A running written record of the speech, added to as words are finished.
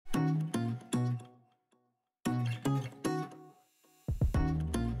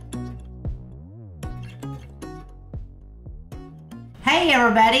Hey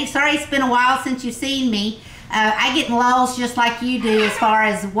everybody, sorry it's been a while since you've seen me. I get in lulls just like you do as far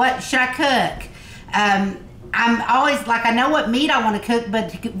as what should I cook. I'm always like, I know what meat I want to cook, but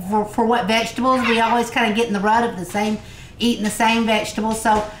for what vegetables, we always kind of get in the rut of eating the same vegetables.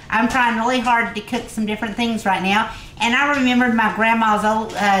 So I'm trying really hard to cook some different things right now. And I remembered my grandma's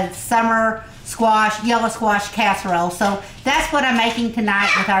old summer squash, yellow squash casserole. So that's what I'm making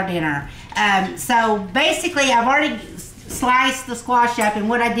tonight with our dinner. So basically I've already sliced the squash up, and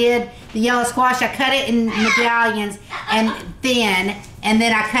what I did, the yellow squash, I cut it in medallions and thin, and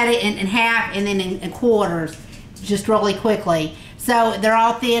then I cut it in half and then in quarters, just really quickly. So they're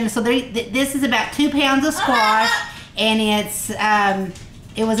all thin. So this is about 2 pounds of squash, and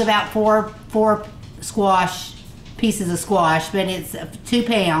it was about four squash pieces of squash, but it's 2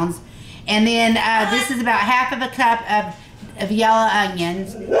 pounds. And then this is about half of a cup of yellow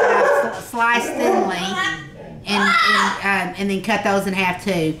onions that I've sliced thinly. And then cut those in half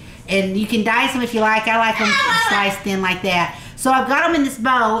too. And you can dice them if you like. I like them sliced thin like that. So I've got them in this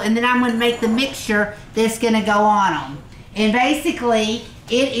bowl, and then I'm going to make the mixture that's going to go on them. And basically,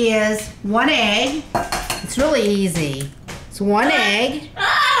 it is 1 egg. It's really easy. It's 1 egg.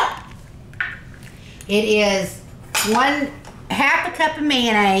 It is half a cup of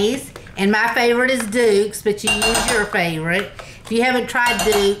mayonnaise, and my favorite is Duke's, but you use your favorite. If you haven't tried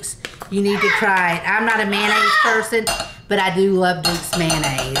Duke's, you need to try it. I'm not a mayonnaise person, but I do love Duke's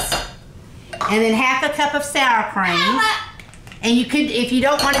mayonnaise. And then half a cup of sour cream. And you could, if you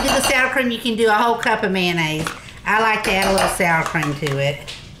don't want to do the sour cream, you can do a whole cup of mayonnaise. I like to add a little sour cream to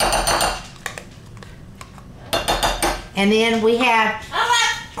it. And then we have,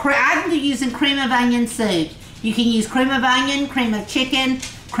 I'm using cream of onion soup. You can use cream of onion, cream of chicken,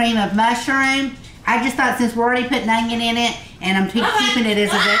 cream of mushroom. I just thought, since we're already putting onion in it, and I'm keeping it as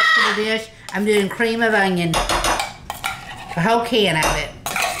a vegetable dish, I'm doing cream of onion, a whole can of it.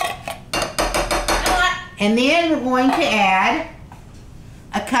 And then we're going to add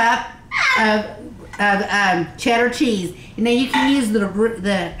a cup of cheddar cheese. And then you can use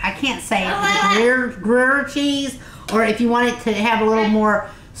the I can't say it, the Gruyere cheese, or if you want it to have a little more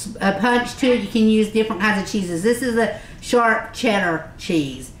punch to it, you can use different kinds of cheeses. This is a sharp cheddar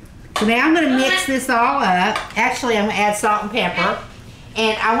cheese. So now I'm going to mix this all up. Actually, I'm going to add salt and pepper.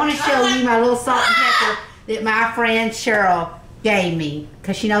 And I want to show you my little salt and pepper that my friend Cheryl gave me,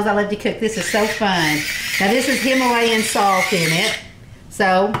 because she knows I love to cook. This is so fun. Now this is Himalayan salt in it.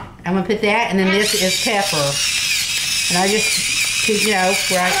 So I'm going to put that, and then this is pepper. And I just, you know,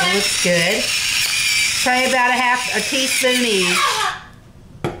 right, it looks good. Probably about a teaspoon each.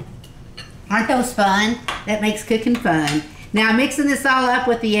 Aren't those fun? That makes cooking fun. Now I'm mixing this all up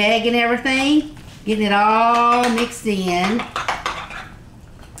with the egg and everything, getting it all mixed in.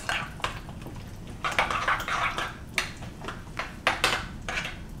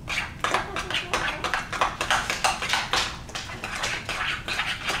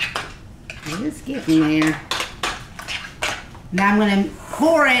 It's getting there. Now I'm going to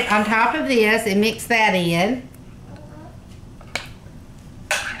pour it on top of this and mix that in.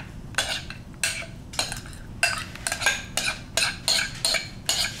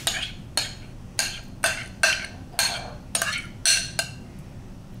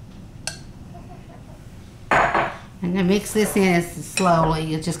 I'm going to mix this in slowly.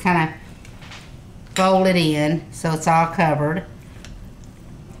 You just kind of fold it in so it's all covered.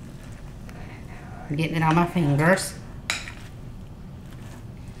 I'm getting it on my fingers.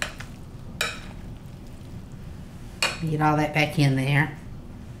 Get all that back in there.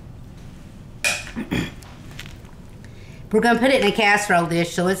 We're going to put it in a casserole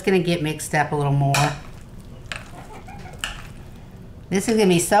dish, so it's going to get mixed up a little more. This is going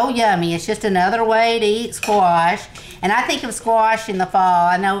to be so yummy. It's just another way to eat squash. And I think of squash in the fall.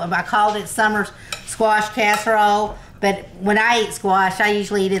 I know I called it summer squash casserole, but when I eat squash, I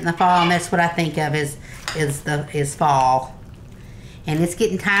usually eat it in the fall, and that's what I think of is fall. And it's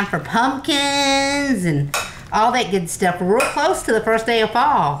getting time for pumpkins and all that good stuff. We're real close to the first day of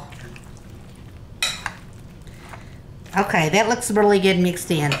fall. Okay, that looks really good mixed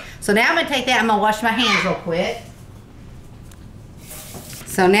in. So now I'm going to take that, I'm going to wash my hands real quick.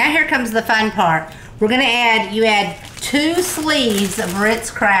 So now here comes the fun part. We're going to add, you add 2 sleeves of Ritz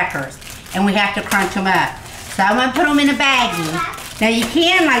crackers, and we have to crunch them up. So I'm going to put them in a baggie. Now you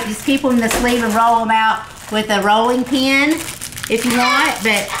can like just keep them in the sleeve and roll them out with a rolling pin if you want,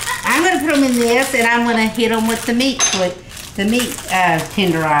 but I'm going to put them in this, and I'm going to hit them with the meat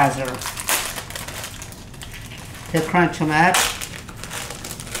tenderizer to crunch them up.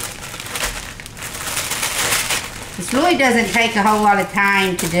 This really doesn't take a whole lot of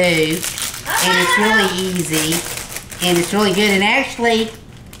time to do, and it's really easy. And it's really good. And actually,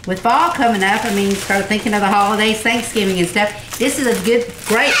 with fall coming up, I mean, start thinking of the holidays, Thanksgiving and stuff. This is a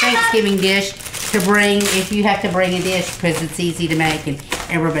great Thanksgiving dish to bring if you have to bring a dish because it's easy to make and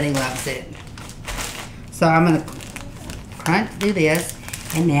everybody loves it. So I'm going to do this.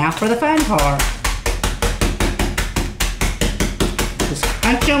 And now for the fun part. Just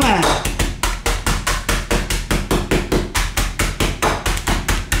crunch them up.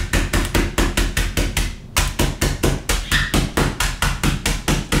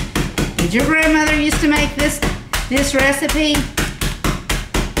 Did your grandmother used to make this recipe?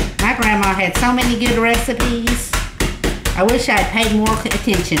 My grandma had so many good recipes. I wish I'd paid more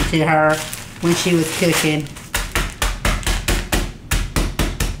attention to her when she was cooking.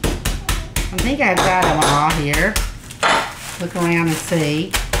 I think I've got them all here. Look around and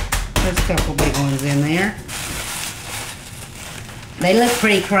see. There's a couple big ones in there. They look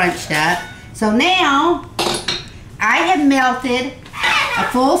pretty crunched up. So now, I have melted a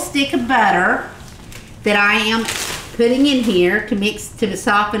full stick of butter that I am putting in here to mix to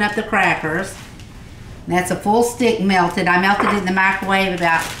soften up the crackers. And that's a full stick melted. I melted it in the microwave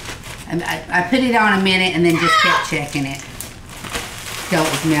about, I put it on a minute and then just kept checking it till it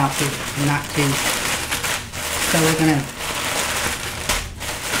was melted, not too. So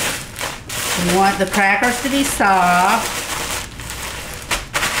we want the crackers to be soft.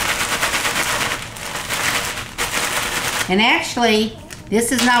 And actually,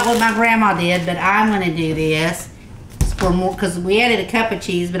 this is not what my grandma did, but I'm going to do this for more because we added a cup of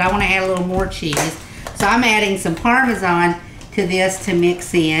cheese, but I want to add a little more cheese. So I'm adding some parmesan to this to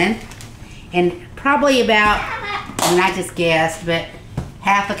mix in, and probably about, and I just guessed, but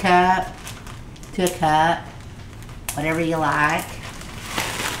half a cup to a cup, whatever you like.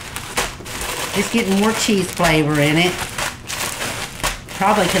 Just getting more cheese flavor in it.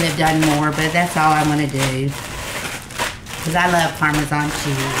 Probably could have done more, but that's all I'm going to do. Because I love Parmesan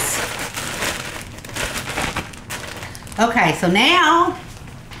cheese. Okay, so now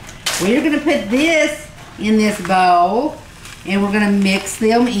we're going to put this in this bowl and we're going to mix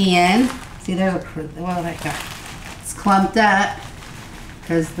them in. See, there's a, well, it's clumped up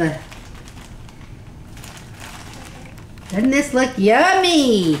because the, doesn't this look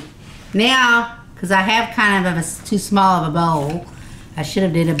yummy? Now, because I have kind of too small of a bowl, I should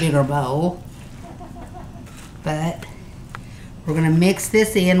have did a bigger bowl, but we're going to mix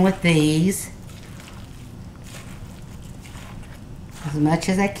this in with these as much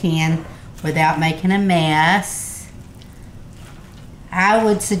as I can without making a mess. I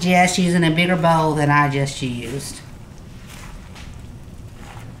would suggest using a bigger bowl than I just used.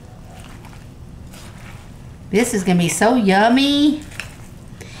 This is going to be so yummy.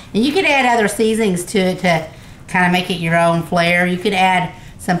 And you could add other seasonings to it to kind of make it your own flair. You could add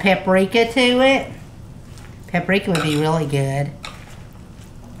some paprika to it. Paprika would be really good.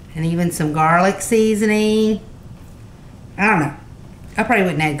 And even some garlic seasoning. I don't know. I probably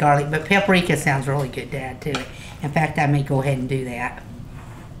wouldn't add garlic, but paprika sounds really good to add to it. In fact, I may go ahead and do that.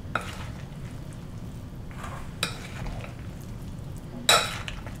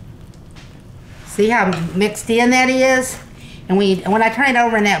 See how mixed in that is? And when I turn it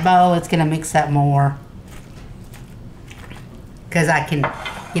over in that bowl, it's going to mix up more. Because I can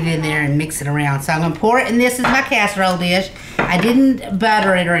get in there and mix it around. So I'm going to pour it, and this is my casserole dish. I didn't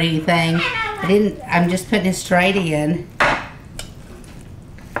butter it or anything. I'm just putting it straight in.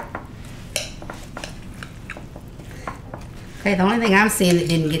 Okay, the only thing I'm seeing that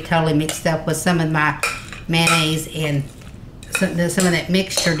didn't get totally mixed up was some of my mayonnaise, and some of that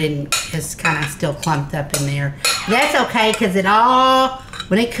mixture is kind of still clumped up in there. That's okay, because it all,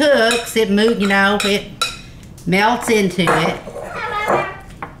 when it cooks, it melts into it.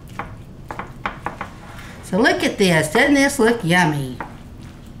 So look at this. Doesn't this look yummy?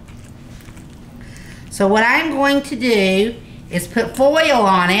 So what I'm going to do is put foil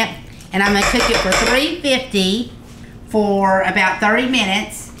on it, and I'm going to cook it for 350 for about 30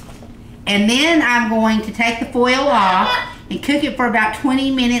 minutes. And then I'm going to take the foil off and cook it for about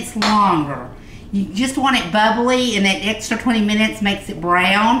 20 minutes longer. You just want it bubbly, and that extra 20 minutes makes it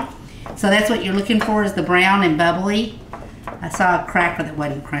brown. So that's what you're looking for, is the brown and bubbly. I saw a cracker that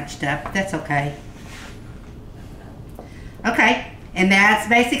wasn't crunched up. That's okay. Okay, and that's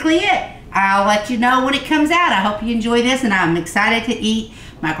basically it. I'll let you know when it comes out. I hope you enjoy this, and I'm excited to eat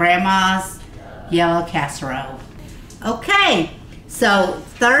my grandma's yellow casserole. Okay, so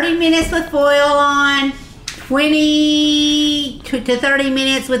 30 minutes with foil on, 20 to 30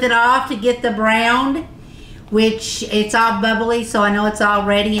 minutes with it off to get the brown, which it's all bubbly, so I know it's all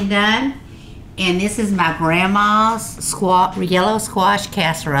ready and done. And this is my grandma's yellow squash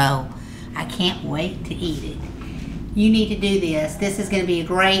casserole. I can't wait to eat it. You need to do this. This is going to be a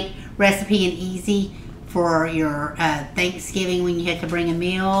great recipe and easy for your Thanksgiving when you have to bring a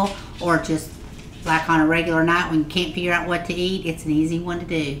meal, or just like on a regular night when you can't figure out what to eat. It's an easy one to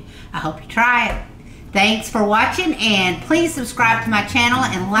do. I hope you try it. Thanks for watching, and please subscribe to my channel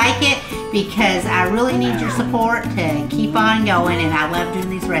and like it, because I really need your support to keep on going, and I love doing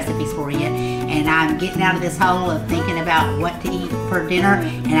these recipes for you. And I'm getting out of this hole of thinking about what to eat for dinner,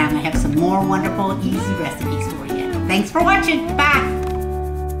 and I'm going to have some more wonderful, easy recipes for you. Thanks for watching. Bye.